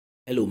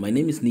Hello, my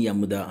name is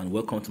Niyamuda and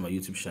welcome to my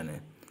YouTube channel.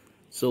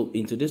 So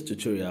in today's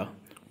tutorial,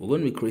 we're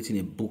going to be creating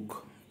a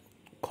book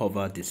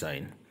cover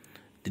design.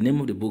 The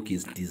name of the book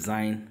is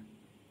Design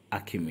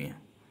Alchemy.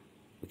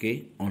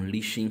 Okay,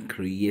 Unleashing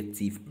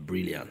Creative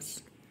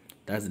Brilliance.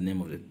 That's the name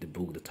of the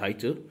book, the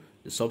title.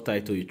 The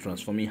subtitle is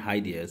Transforming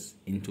Ideas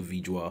into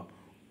Visual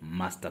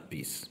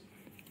Masterpiece.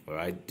 All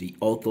right, the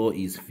author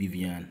is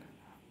Vivian.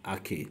 All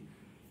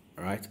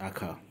right,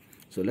 Aka.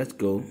 So let's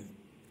go.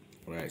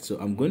 All right, so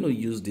I'm going to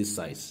use this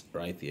size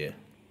right here.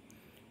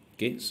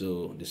 Okay,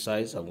 so the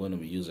size I'm going to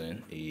be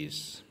using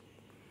is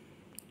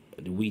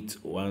the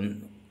width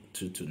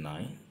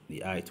 1229, the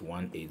height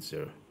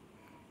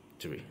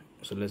 1803.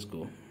 So let's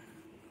go.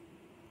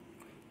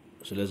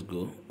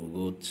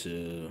 We'll go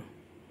to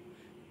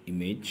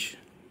image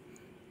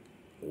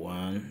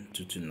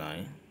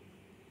 1229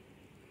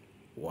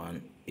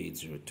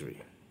 1803.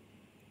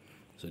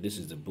 So this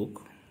is the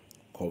book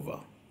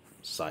cover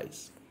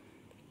size.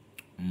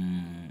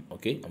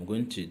 Okay, I'm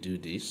going to do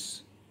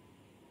this.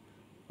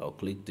 I'll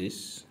click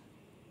this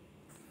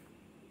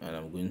and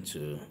I'm going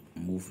to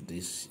move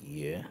this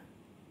here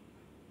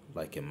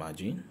like a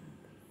margin,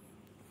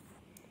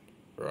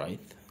 right?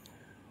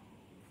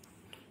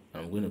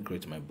 I'm going to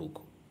create my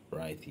book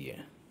right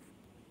here.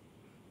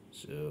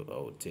 So I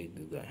will take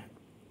the guy,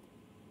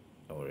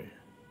 or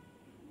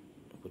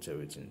put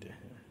everything there.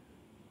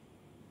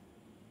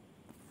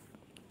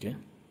 Okay,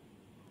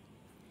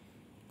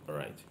 all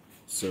right,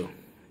 so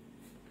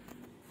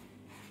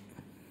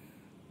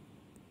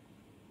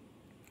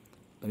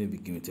let me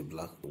begin with a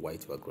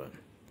white background.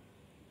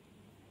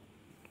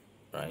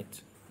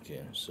 Right,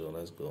 okay, so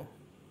let's go.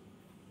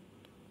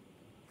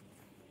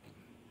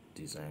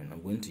 Design.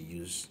 I'm going to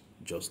use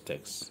just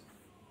text.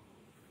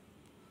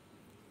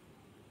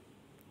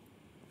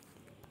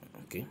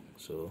 Okay,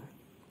 so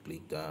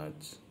click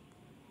that.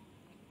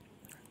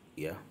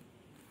 Yeah.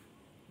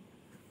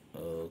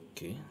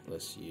 Okay,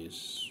 let's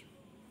use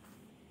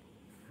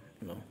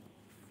no.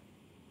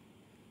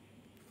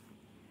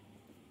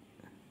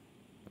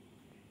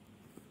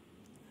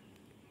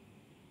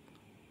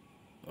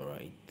 All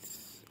right.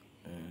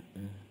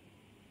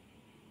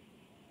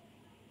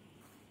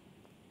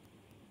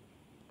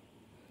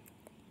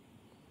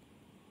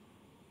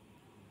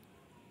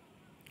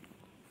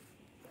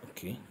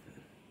 Okay.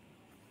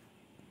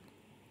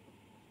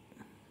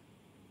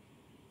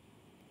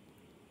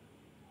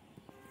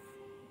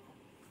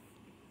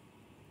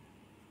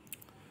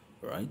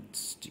 Right,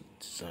 stick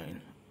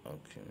design.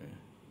 Okay.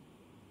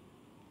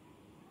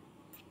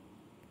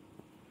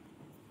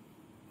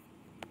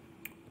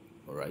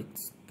 All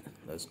right,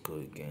 let's go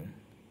again.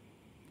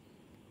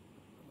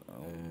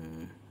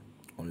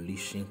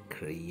 Unleashing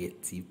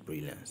creative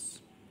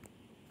brilliance.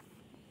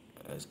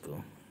 Let's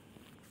go.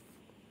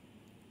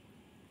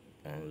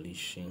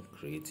 Unleashing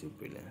creative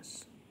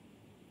brilliance.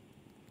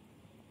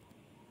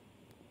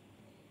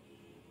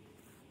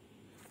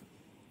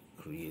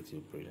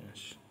 Creative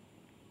brilliance.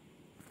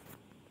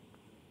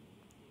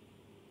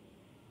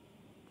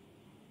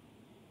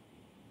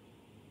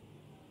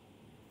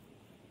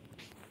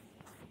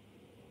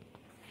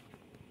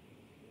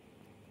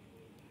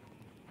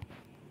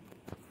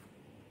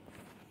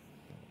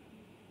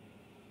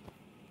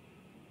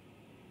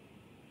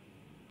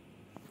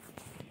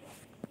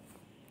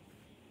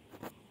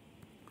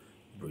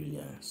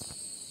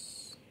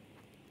 Brilliance.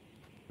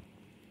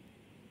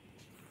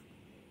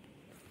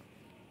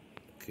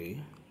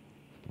 Okay.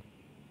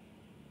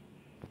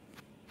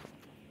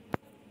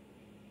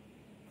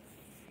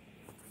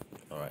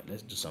 All right,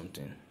 let's do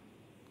something.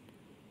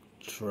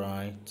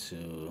 Let's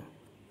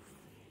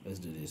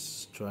do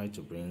this. Try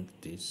to bring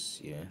this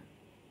here.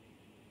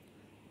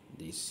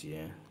 This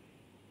here.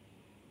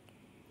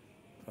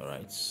 All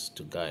right,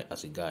 to guide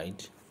as a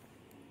guide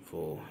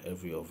for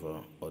every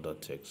other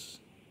text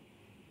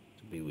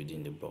to be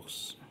within the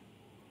box.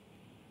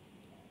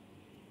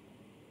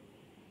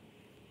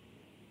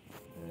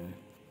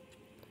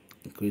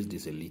 Increase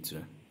this a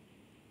little.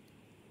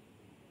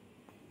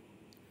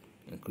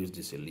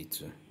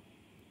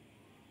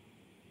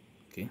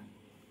 Okay,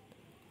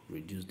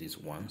 reduce this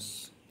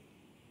once.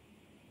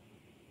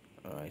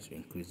 All right, so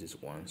increase this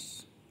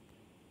once.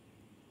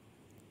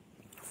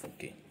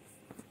 Okay,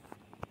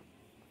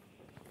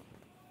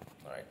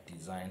 all right,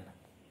 Design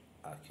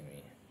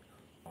Alchemy,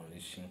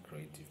 Unleashing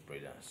Creative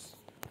Brilliance.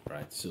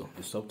 Right, so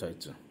the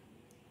subtitle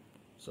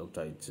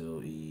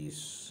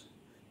is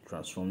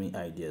Transforming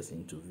Ideas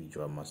into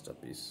Visual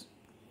Masterpiece.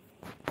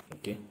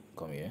 Okay,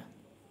 come here.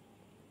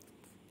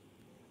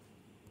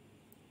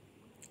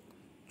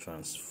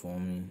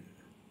 Transforming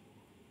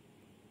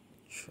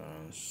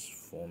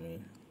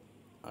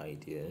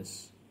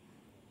ideas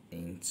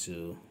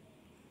into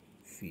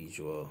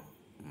visual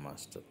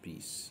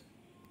masterpiece.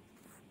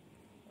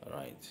 All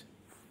right,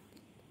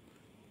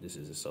 this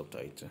is the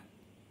subtitle.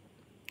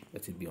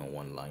 Let it be on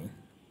one line.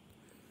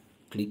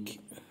 Click.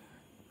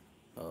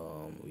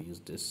 We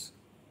use this.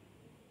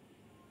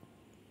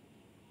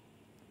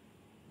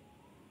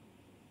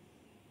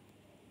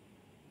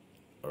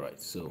 All right,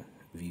 so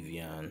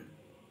Vivian.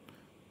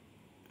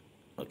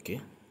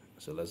 Okay,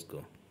 So let's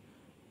go.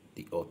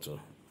 The author.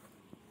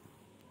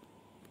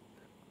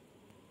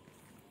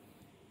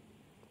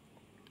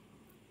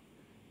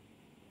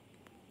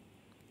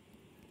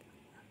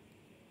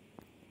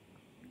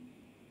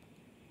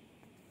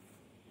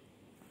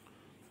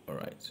 All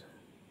right.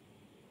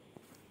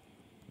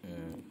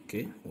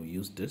 Okay, we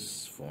use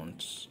this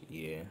font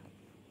here.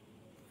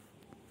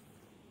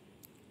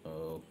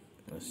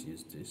 Let's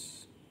use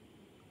this,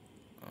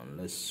 and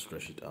let's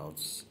stretch it out,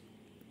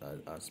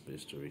 add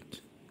space to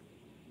it.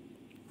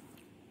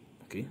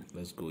 Okay,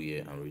 let's go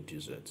here and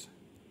reduce it.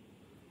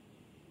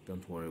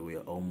 Don't worry, we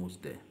are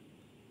almost there.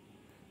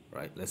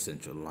 Right, let's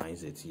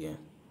centralize it here.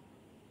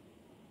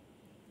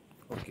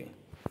 Okay,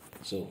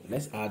 so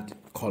let's add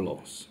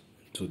colors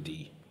to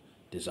the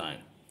design.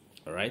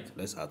 All right,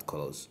 let's add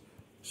colors.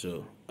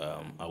 So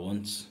I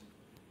want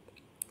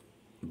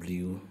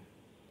blue,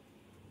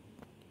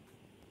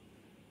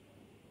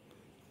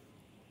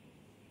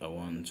 I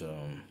want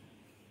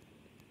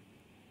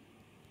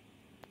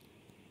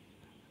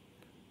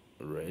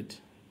red,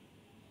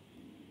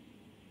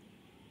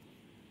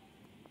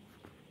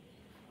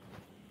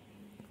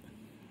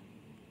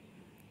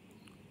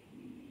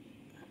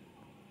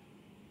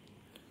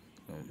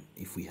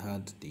 if we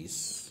had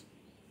this,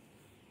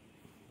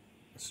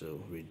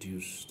 so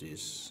reduce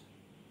this,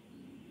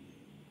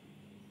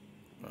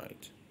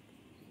 right?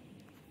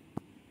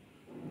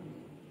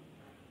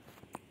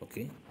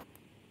 Okay,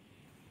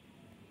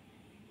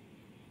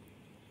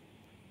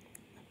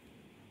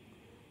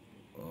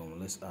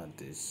 let's add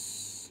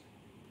this.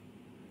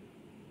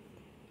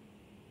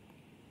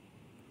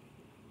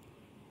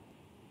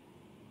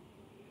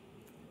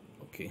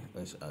 Okay,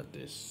 let's add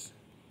this.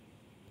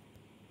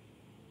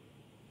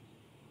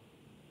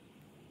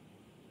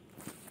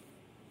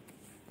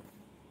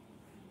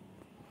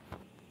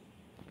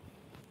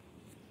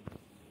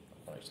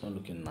 It's not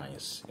looking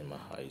nice in my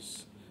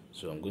eyes,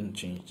 so I'm going to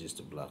change this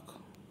to black.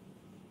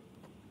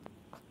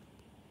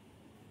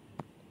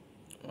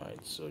 Right,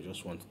 so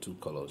just want 2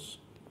 colors.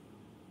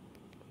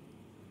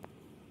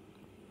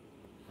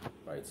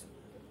 Right,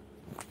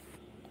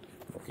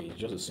 okay, it's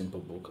just a simple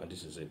book, and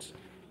this is it.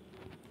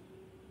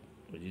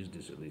 Reduce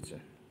this a little.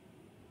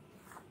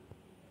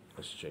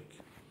 Let's check.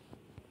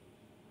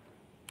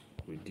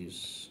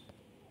 Reduce.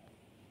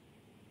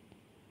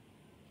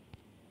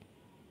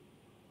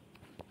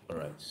 All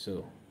right,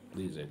 so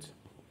this is it.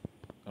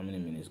 How many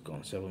minutes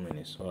gone? 7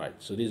 minutes. All right,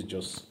 so this is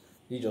just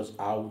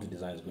how the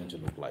design is going to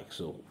look like.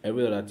 So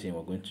every other thing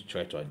we're going to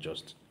try to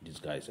adjust these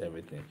guys,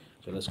 everything.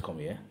 So let's come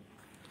here.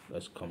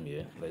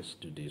 Let's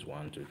do this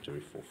 1 2 3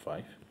 4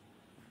 5,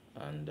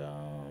 and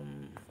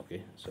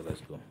okay, so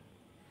let's go.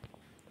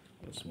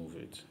 Let's move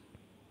it.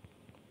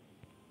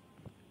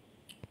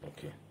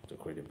 Okay, to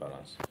create a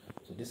balance.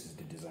 So this is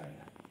the design.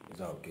 Is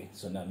that okay?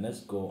 So now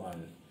let's go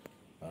and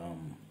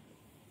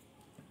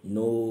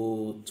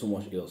no too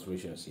much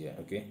illustrations here.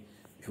 Okay,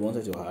 if you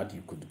wanted to add,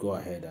 you could go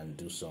ahead and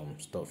do some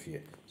stuff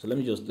here. So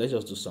let's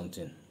just do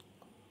something.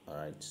 All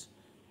right,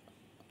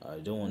 I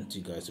don't want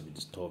you guys to be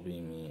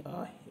disturbing me.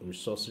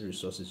 Resources.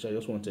 So I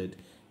just wanted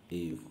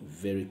a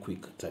very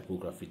quick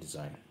typography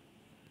design.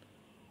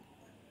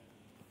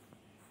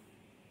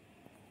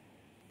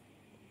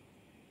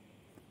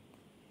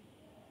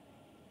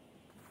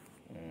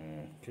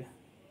 Okay.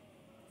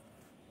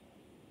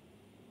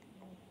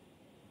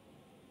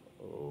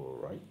 All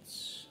right.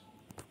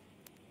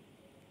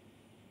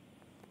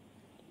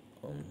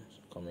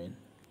 Come in.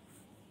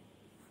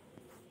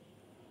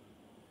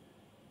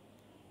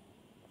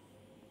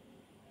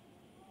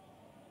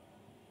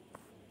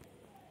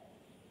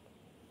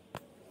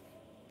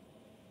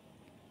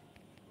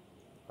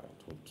 Right,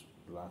 would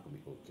black be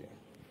okay?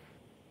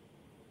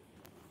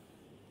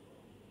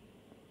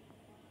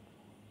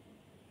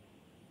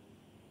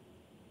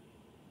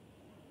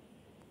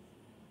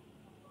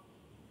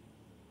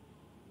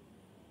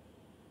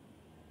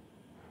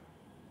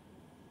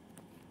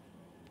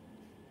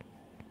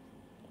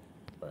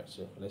 Right,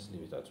 so let's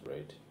leave it at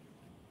red.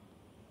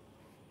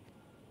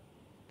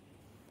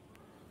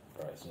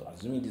 Alright, so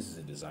assuming this is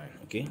a design,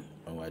 okay,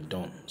 and we're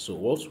done. So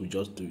what we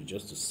just do is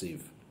just to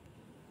save.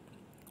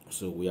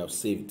 So we have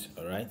saved.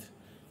 All right,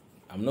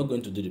 I'm not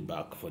going to do the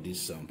back for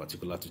this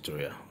particular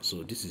tutorial,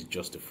 so this is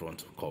just the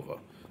front cover.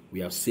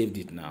 We have saved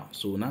it now.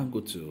 So now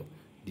go to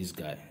this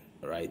guy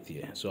right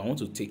here. So I want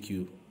to take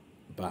you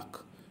back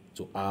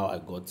to how I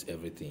got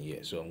everything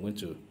here. So I'm going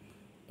to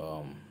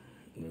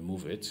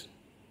remove it,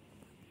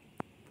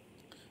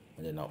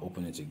 and then I'll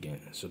open it again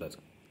so that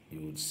you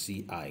would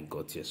see how I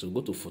got here. So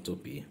go to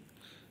Photopea.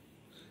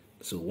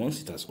 So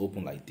once it has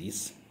opened like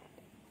this,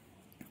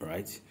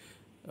 right,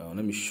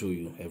 let me show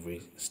you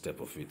every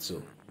step of it.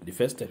 So the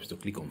first step is to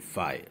click on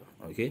File.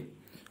 Okay,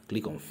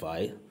 click on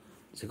File.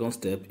 Second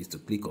step is to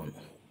click on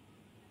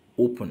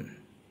Open.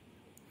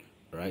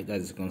 Right,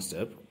 that's the second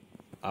step.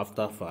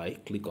 After File,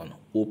 click on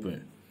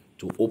Open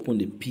to open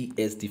the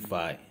PSD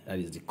file, that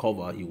is the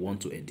cover you want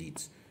to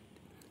edit.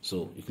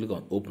 So you click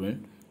on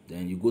Open,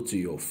 then you go to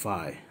your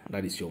file,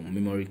 that is your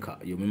memory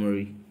card, your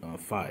memory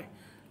file.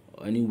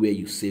 Anywhere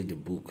you save the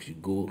book, you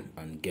go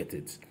and get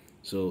it.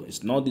 So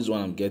it's not this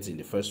one I'm getting,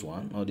 the first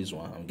one, not this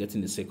one. I'm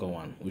getting the second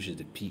one, which is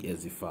the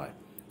PSD file.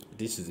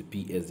 This is the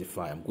PSD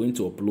file. I'm going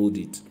to upload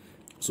it.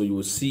 So you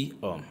will see,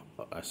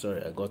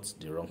 sorry, I got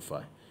the wrong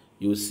file.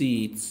 You will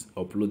see it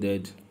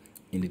uploaded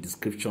in the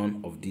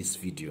description of this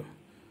video.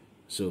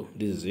 So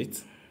this is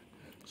it.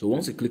 So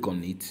once you click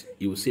on it,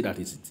 you will see that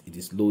it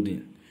is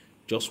loading.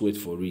 Just wait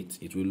for it.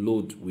 It will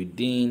load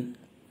within,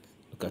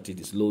 look at it,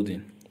 it's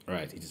loading.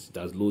 Right, it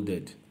has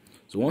loaded.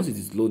 So once it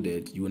is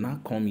loaded, you will now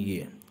come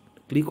here,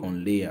 click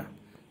on layer.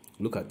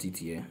 Look at it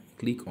here.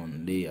 Click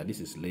on layer. This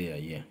is layer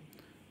here.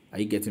 Are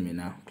you getting me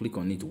now? Click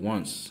on it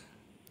once.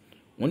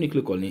 When you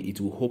click on it,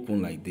 it will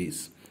open like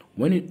this.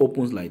 When it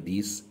opens like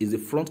this, is the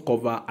front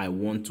cover I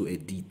want to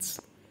edit.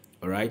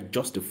 All right,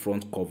 just the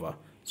front cover.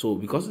 So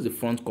because it's the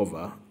front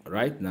cover,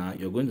 right now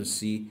you're going to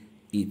see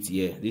it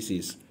here. This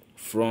is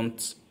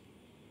front,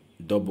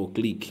 double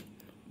click,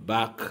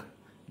 back,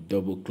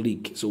 double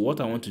click. So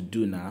what I want to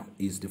do now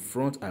is the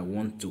front I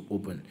want to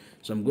open.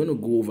 So I'm going to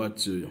go over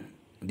to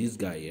this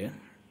guy here.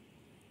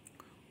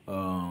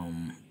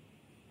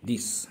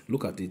 This,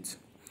 look at it.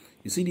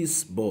 You see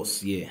this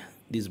boss here,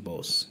 this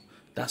boss,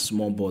 that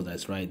small boss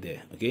that's right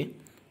there. Okay,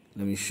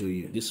 let me show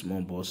you this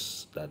small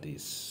boss that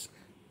is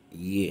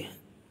here.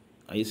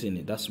 Are you seeing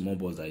it? That small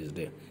boss that is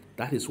there,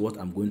 that is what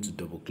I'm going to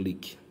double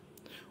click.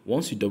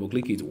 Once you double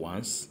click it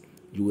once,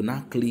 you will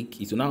now click,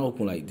 it will now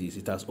open like this.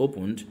 It has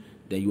opened,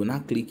 then you will now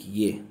click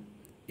here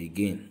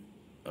again.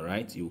 All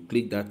right, you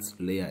click that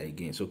layer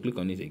again. So click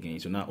on it again,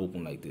 it will now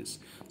open like this.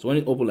 So when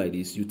it open like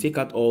this, you take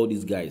out all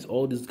these guys.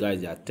 All these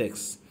guys, they are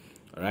text.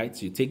 All right,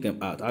 so you take them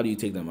out. How do you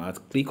take them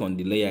out? Click on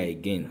the layer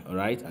again. All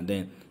right, and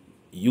then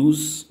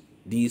use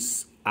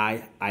this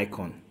eye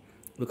icon.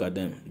 Look at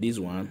them. This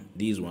one,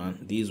 this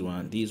one, this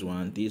one, this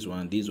one, this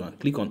one, this one.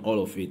 Click on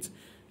all of it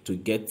to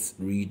get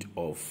rid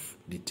of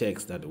the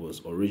text that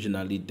was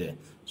originally there.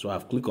 So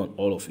I've clicked on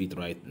all of it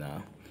right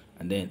now,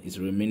 and then it's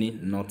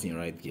remaining nothing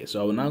right here. So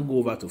I will now go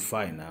over to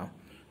file now.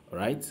 All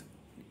right,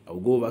 I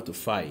will go over to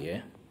file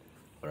here.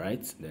 All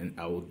right, then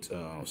I would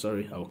I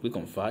will click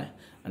on file,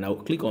 and I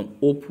will click on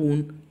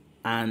open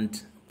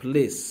and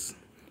place.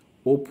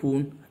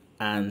 Open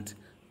and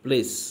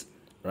place.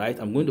 Right,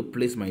 I'm going to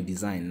place my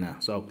design now.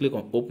 So I'll click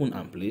on open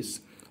and place,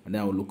 and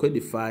then I will locate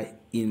the file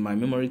in my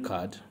memory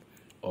card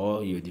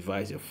or your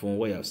device, your phone,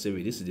 where you have saved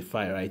it. This is the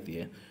file right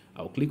here.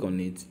 I'll click on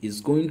it.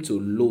 It's going to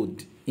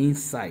load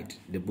inside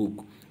the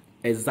book.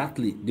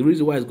 Exactly. The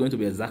reason why it's going to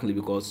be exactly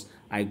because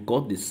I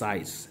got the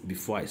size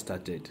before I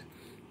started.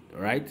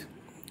 All right,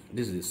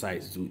 this is the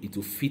size. It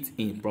will fit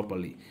in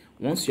properly.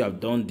 Once you have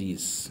done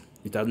this,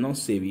 it has not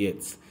saved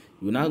yet.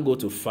 You will now go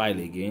to file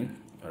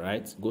again. All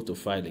right, go to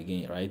file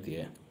again right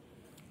here.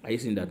 Are you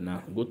seeing that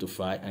now? Go to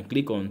file and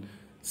click on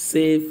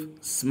save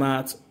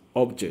smart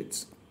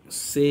object.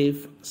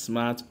 Save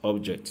smart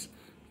object.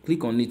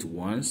 Click on it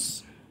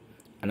once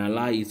and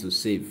allow it to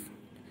save.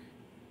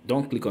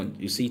 Don't click on,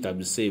 you see it has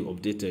been saved,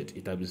 updated,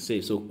 it has been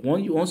saved. So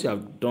once you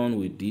have done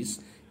with this,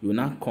 you will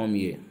now come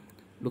here.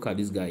 Look at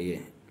this guy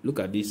here. Look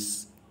at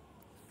this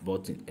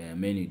button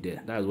menu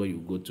there. That's where you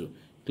go to.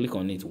 Click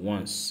on it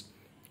once.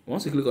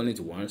 Once you click on it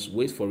once,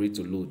 wait for it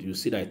to load. You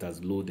see that it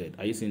has loaded.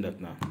 Are you seeing that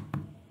now?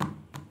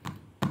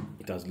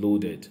 It has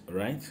loaded,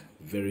 right?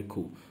 Very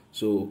cool.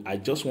 So I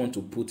just want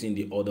to put in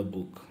the other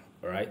book.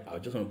 All right, I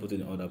just want to put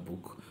in the other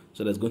book,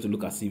 so that's going to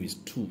look as if it's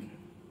 2.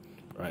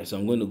 All right, so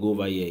I'm going to go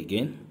over here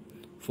again,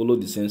 follow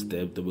the same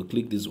step, double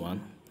click this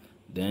one,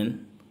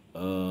 then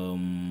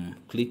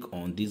click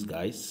on these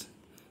guys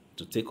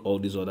to take all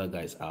these other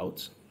guys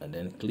out, and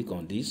then click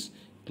on this,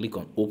 click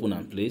on open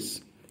and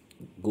place,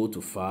 go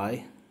to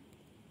file,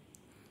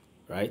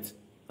 right,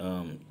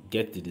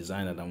 get the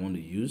design that I want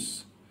to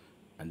use,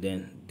 and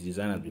then the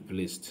design has been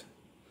placed.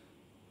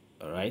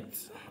 All right,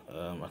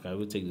 I can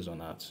even take this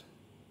one out.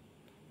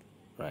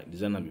 Right,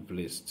 design has been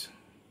placed.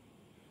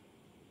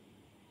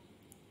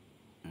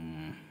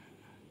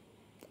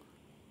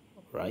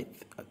 Right,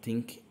 I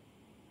think.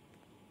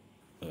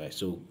 Okay,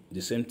 so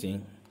the same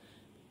thing.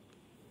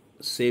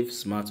 Save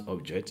smart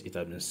object. It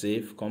has been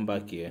saved. Come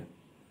back here,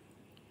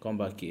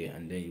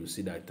 and then you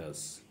see that it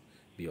has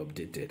been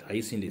updated. Are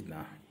you seeing it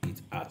now?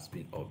 It has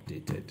been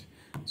updated.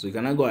 So you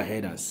can now go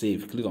ahead and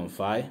save. Click on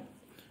file.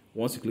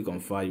 Once you click on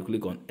file, you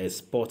click on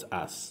export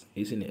as.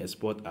 You see the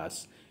export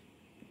as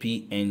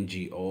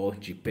PNG or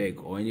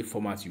JPEG or any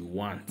format you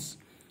want.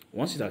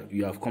 Once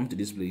you have come to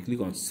this place,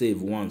 click on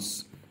save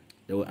once.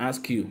 They will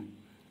ask you,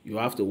 you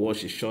have to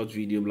watch a short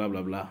video, blah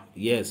blah blah.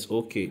 Yes,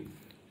 okay.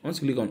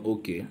 Once you click on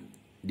OK,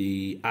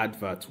 the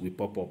advert will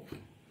pop up.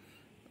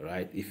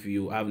 Right, if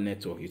you have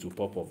network, it will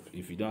pop up.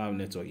 If you don't have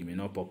network, it may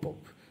not pop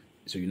up,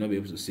 so you'll not be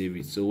able to save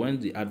it. So when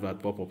the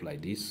advert pop up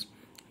like this,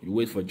 you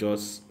wait for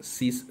just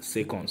 6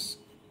 seconds.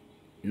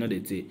 You know,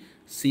 they say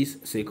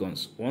 6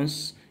 seconds.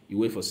 Once you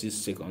wait for 6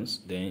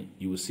 seconds, then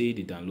you will see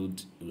the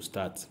download will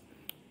start.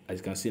 As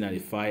you can see now, the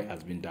file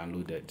has been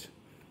downloaded.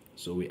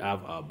 So we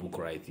have our book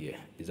right here.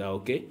 Is that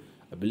okay?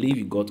 I believe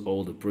you got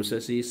all the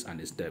processes and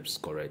the steps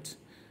correct.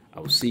 I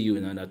will see you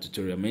in another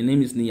tutorial. My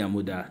name is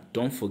Niyamuda.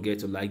 Don't forget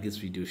to like this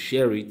video,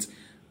 share it,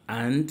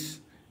 and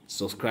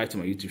subscribe to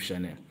my YouTube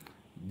channel.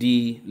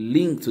 The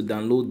link to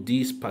download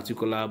this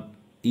particular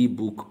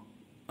ebook,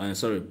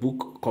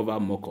 book cover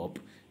mockup,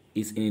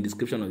 is in the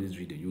description of this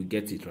video. You'll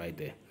get it right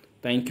there.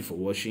 Thank you for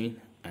watching,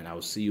 and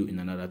I'll see you in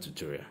another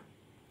tutorial.